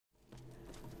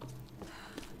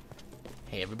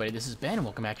Hey everybody, this is Ben, and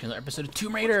welcome back to another episode of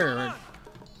Tomb Raider.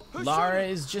 Lara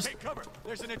is just... Take cover.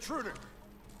 There's an intruder.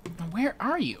 Where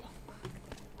are you?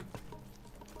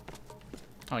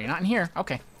 Oh, you're not in here?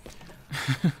 Okay.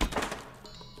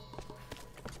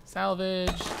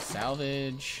 Salvage,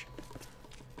 salvage.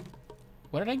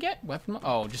 What did I get? Weapon?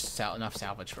 Oh, just enough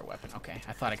salvage for a weapon. Okay,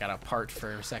 I thought I got a part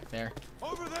for a sec there.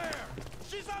 Over there.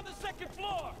 She's on the second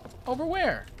floor. Over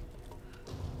where?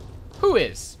 Who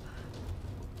is?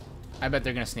 I bet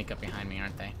they're gonna sneak up behind me,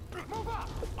 aren't they? Move up.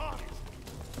 On it.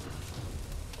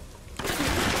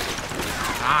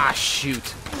 Ah,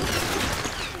 shoot.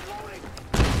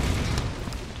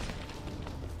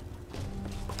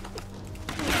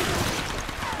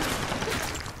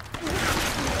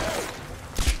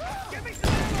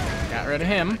 Got rid of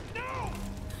him.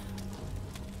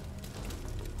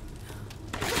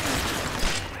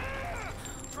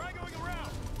 Try going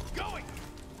around. Going.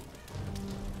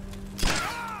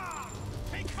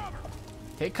 Take cover.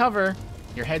 Take cover.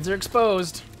 Your heads are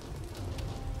exposed.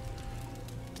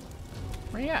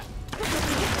 Where you at?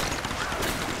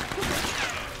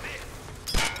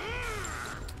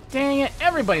 Dang it,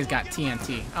 everybody's got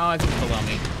TNT. Oh, it's below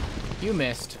me. You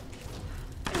missed.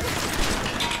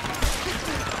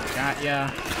 Got ya.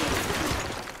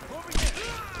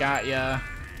 Got ya.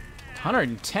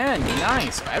 110,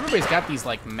 nice. Everybody's got these,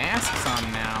 like, masks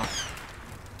on now.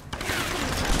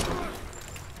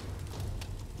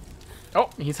 Oh,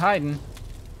 he's hiding.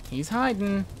 He's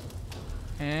hiding.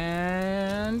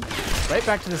 And right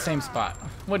back to the same spot.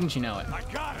 Wouldn't you know it? I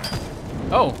got her.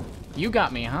 Oh, you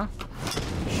got me, huh?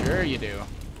 Sure you do.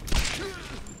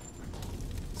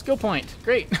 Skill point.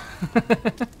 Great.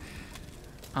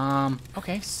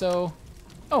 Okay, so...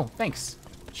 Oh, thanks.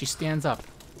 She stands up.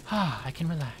 Ah, I can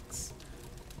relax.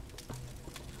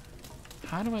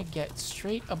 How do I get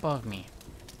straight above me?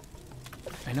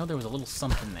 I know there was a little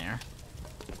something there.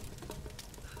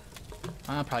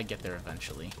 I'll probably get there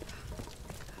eventually.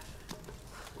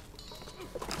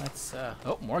 Let's,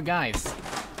 oh, more guys.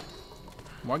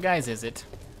 More guys, is it?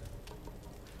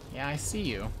 Yeah, I see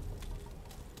you.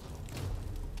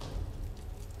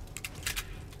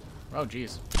 Oh,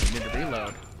 jeez. I need to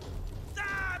reload.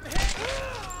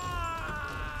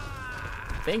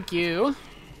 Thank you.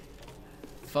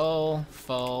 Full.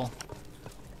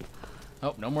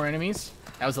 Oh, no more enemies.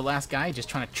 That was the last guy, just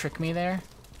trying to trick me there.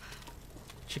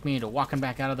 Trick me into walking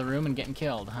back out of the room and getting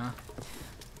killed, huh?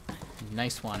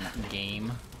 Nice one,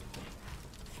 game.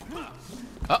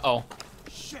 Uh-oh.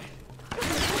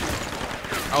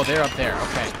 Oh, they're up there.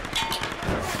 Okay.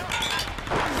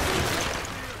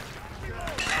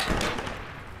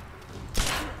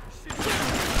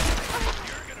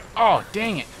 Oh,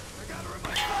 dang it.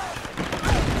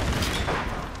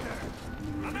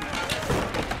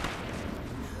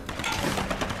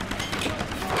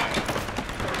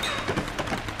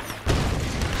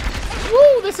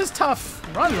 Woo, this is tough.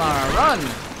 Run, Lara, run.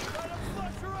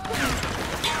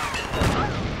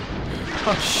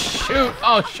 Oh, shoot.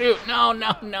 Oh, shoot.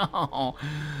 No.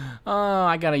 Oh,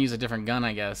 I gotta use a different gun,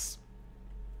 I guess.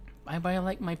 I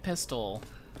like my pistol.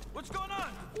 What's going on?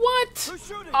 What? Who's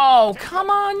shooting? Oh, come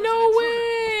on. No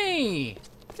way.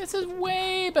 This is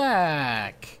way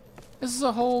back. This is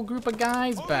a whole group of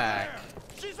guys Over back. there.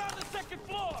 She's on the second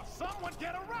floor. Someone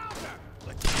get around her.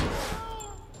 Let's go.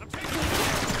 I'm taking her.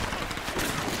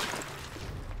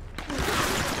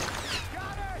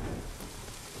 Got it.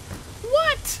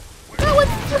 What? That was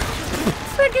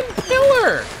freaking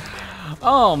killer.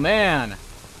 Oh, man.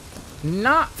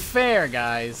 Not fair,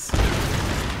 guys.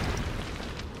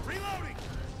 Reloading.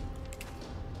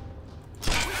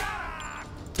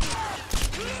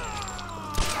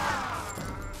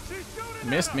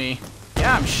 Missed me.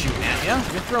 Yeah, I'm shooting at you.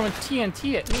 You're throwing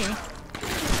TNT at me.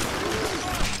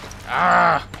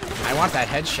 Ah, I want that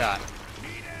headshot.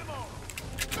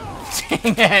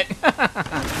 Dang it.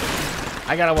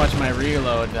 I gotta watch my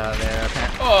reload there.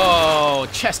 Oh,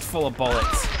 chest full of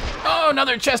bullets. Oh,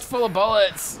 another chest full of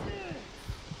bullets.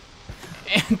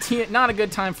 And not a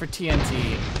good time for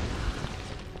TNT.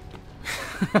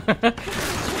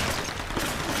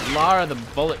 Lara the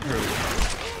bulletproof.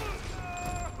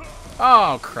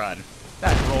 Oh, crud.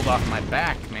 That rolled off my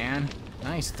back, man.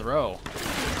 Nice throw.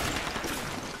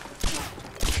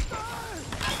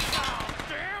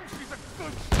 Damn, she's a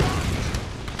good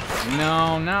shot.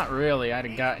 No, not really. I'd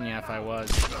have gotten you if I was.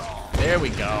 There we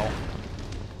go.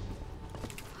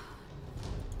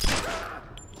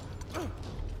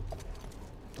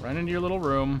 Run into your little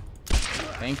room.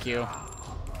 Thank you.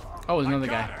 Oh, there's another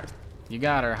guy. You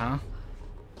got her, huh?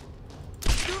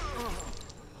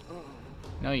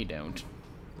 No, you don't.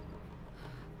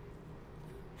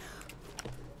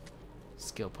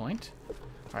 skill point.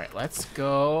 Alright, let's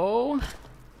go.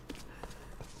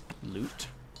 Loot.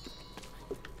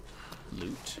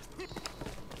 Loot.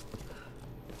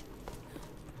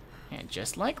 And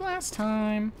just like last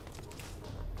time.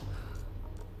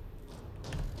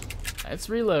 Let's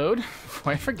reload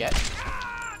before I forget.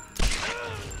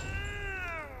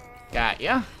 Got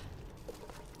ya.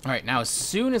 Alright, now as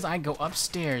soon as I go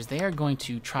upstairs, they are going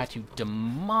to try to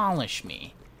demolish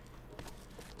me.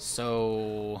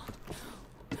 So...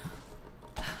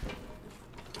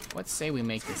 let's say we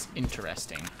make this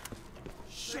interesting.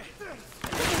 Shit.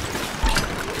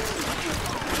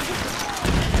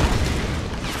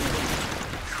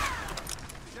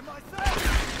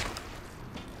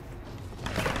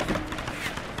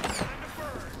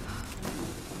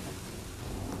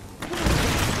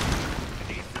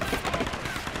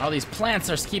 All these plants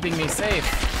are keeping me safe.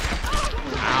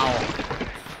 Ow.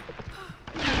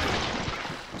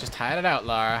 Just hide it out,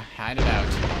 Lara. Hide it out.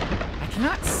 I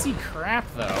cannot see crap,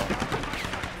 though. I'm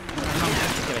gonna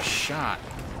have to get a shot.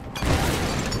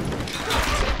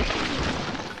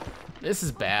 This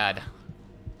is bad.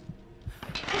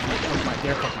 I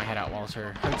dare poke my head out while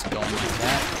her heart's going like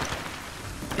that.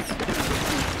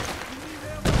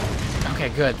 Okay,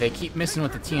 good. They keep missing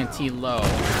with the TNT low.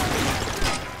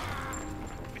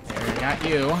 There, got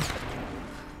you.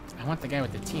 I want the guy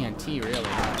with the TNT, really.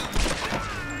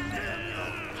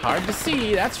 Hard to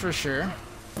see, that's for sure.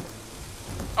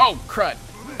 Oh, crud.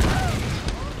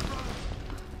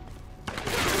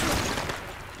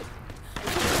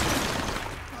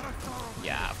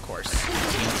 Yeah, of course.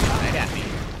 TNT right at me.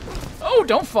 Oh,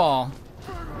 don't fall.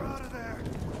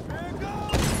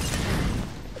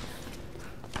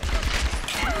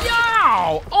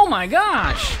 Yow! Oh my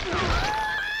gosh!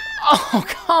 Oh,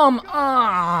 come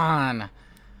on!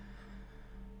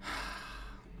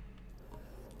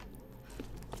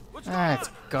 That's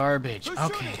garbage.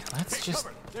 Okay, let's just...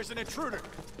 There's an intruder.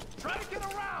 Try to get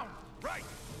around. Right.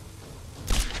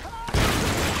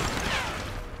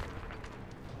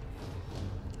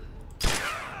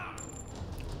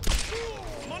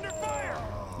 I'm under fire.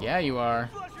 Yeah, you are.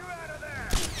 Flush you out of there.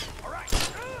 All right.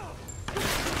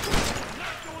 I'm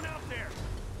not going out there.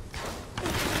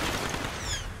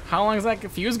 How long is that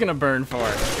fuse gonna burn for?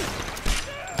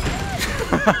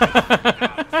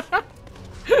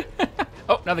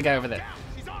 Oh, another guy over there.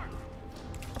 She's armed.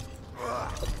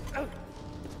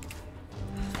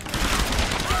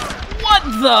 What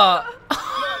the?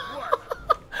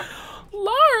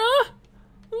 Lara?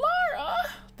 Lara?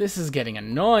 This is getting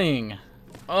annoying.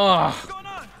 Ugh. What's going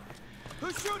on?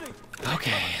 Who's shooting?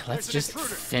 Okay, let's just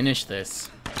finish this.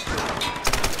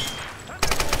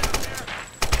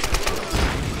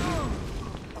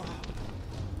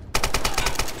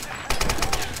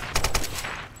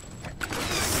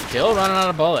 Still running out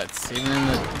of bullets, even in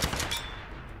the...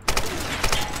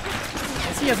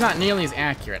 I see it's not nearly as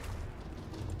accurate.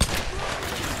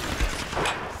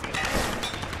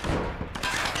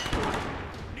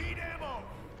 Need ammo.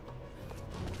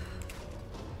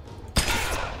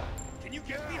 Can you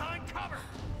get behind cover?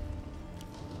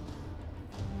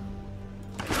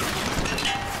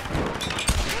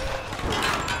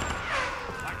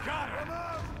 I got him.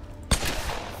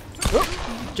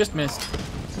 Oop, just missed.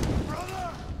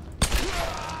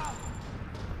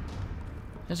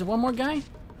 Is there one more guy?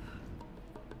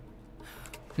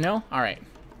 No? Alright.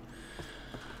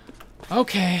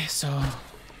 Okay, so...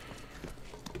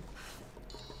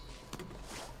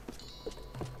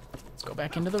 let's go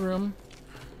back into the room.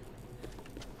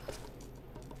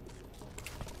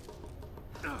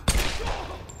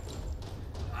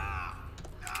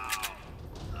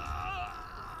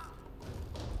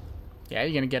 Yeah,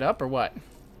 you gonna get up or what?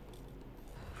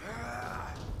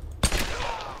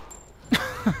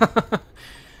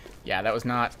 Yeah, that was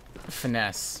not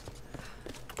finesse.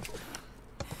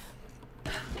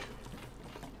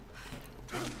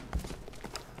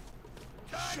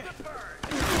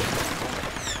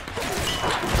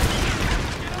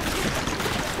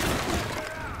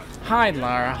 Hide,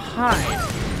 Lara, hide.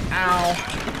 Ow.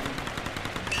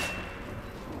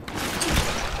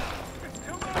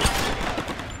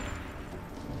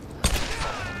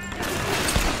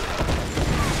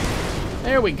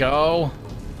 There we go.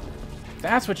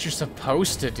 That's what you're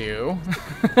supposed to do.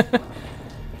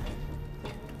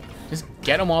 Just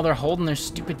get them while they're holding their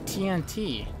stupid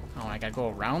TNT. Oh, I gotta go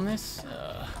around this?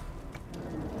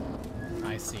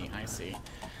 I see, I see.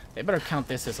 They better count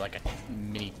this as like a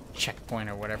mini checkpoint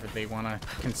or whatever they want to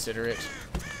consider it.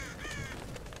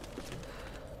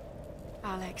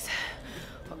 Alex,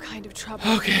 what kind of trouble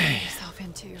did you get yourself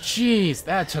into? Jeez,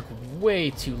 that took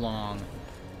way too long.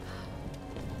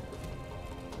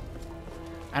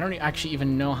 I don't actually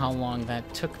even know how long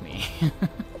that took me.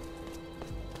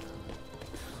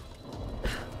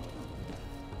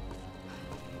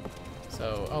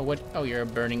 So, oh, what? Oh, you're a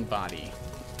burning body.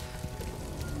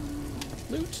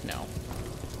 Loot? No.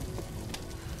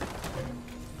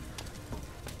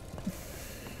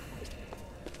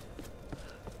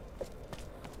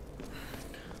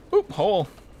 Oop, hole.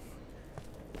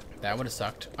 That would have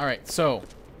sucked. Alright, so,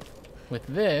 with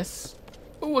this...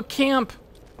 Ooh, a camp!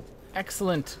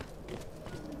 Excellent.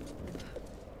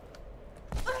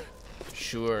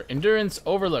 Sure. Endurance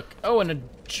Overlook. Oh, and a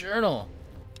journal.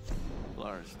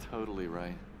 Lara's totally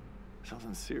right.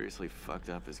 Something seriously fucked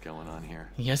up is going on here.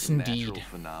 Yes, A indeed. Natural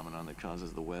phenomenon that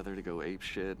causes the weather to go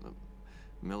apeshit.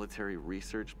 A military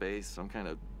research base, some kind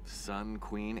of sun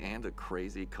queen, and a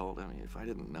crazy cult. I mean, if I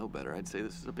didn't know better, I'd say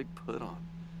this is a big put-on.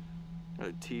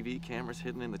 TV cameras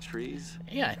hidden in the trees.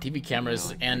 Yeah, TV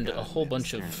cameras You know, and gotta a whole admit,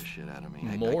 bunch it's of scaring the shit out of me.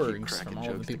 I keep morgues cracking from all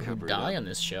the jokes to people who cover it die up. on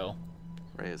this show.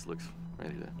 Reyes looks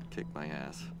ready to kick my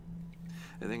ass.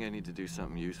 I think I need to do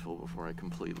something useful before I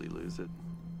completely lose it.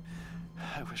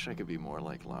 I wish I could be more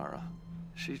like Lara.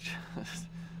 She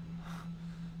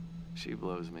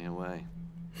blows me away.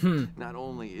 Not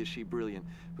only is she brilliant,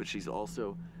 but she's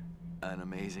also an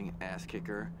amazing ass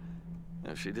kicker.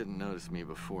 Now, if she didn't notice me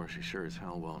before, she sure as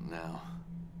hell won't now.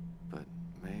 But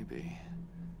maybe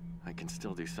I can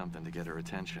still do something to get her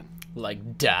attention.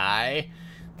 Like die?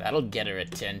 That'll get her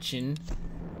attention.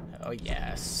 Oh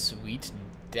yeah, sweet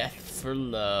death for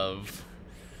love.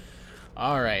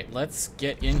 Alright, let's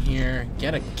get in here,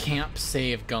 get a camp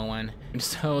save going.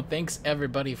 So thanks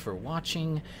everybody for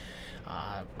watching.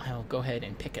 I'll go ahead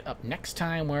and pick it up next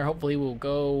time, where hopefully we'll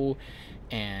go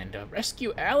and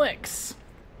rescue Alex.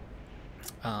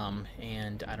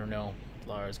 And I don't know,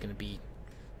 Lara's gonna be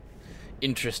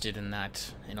interested in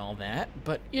that and all that,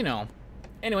 but you know.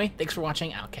 Anyway, thanks for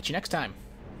watching. I'll catch you next time.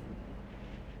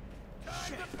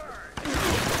 Time to burn.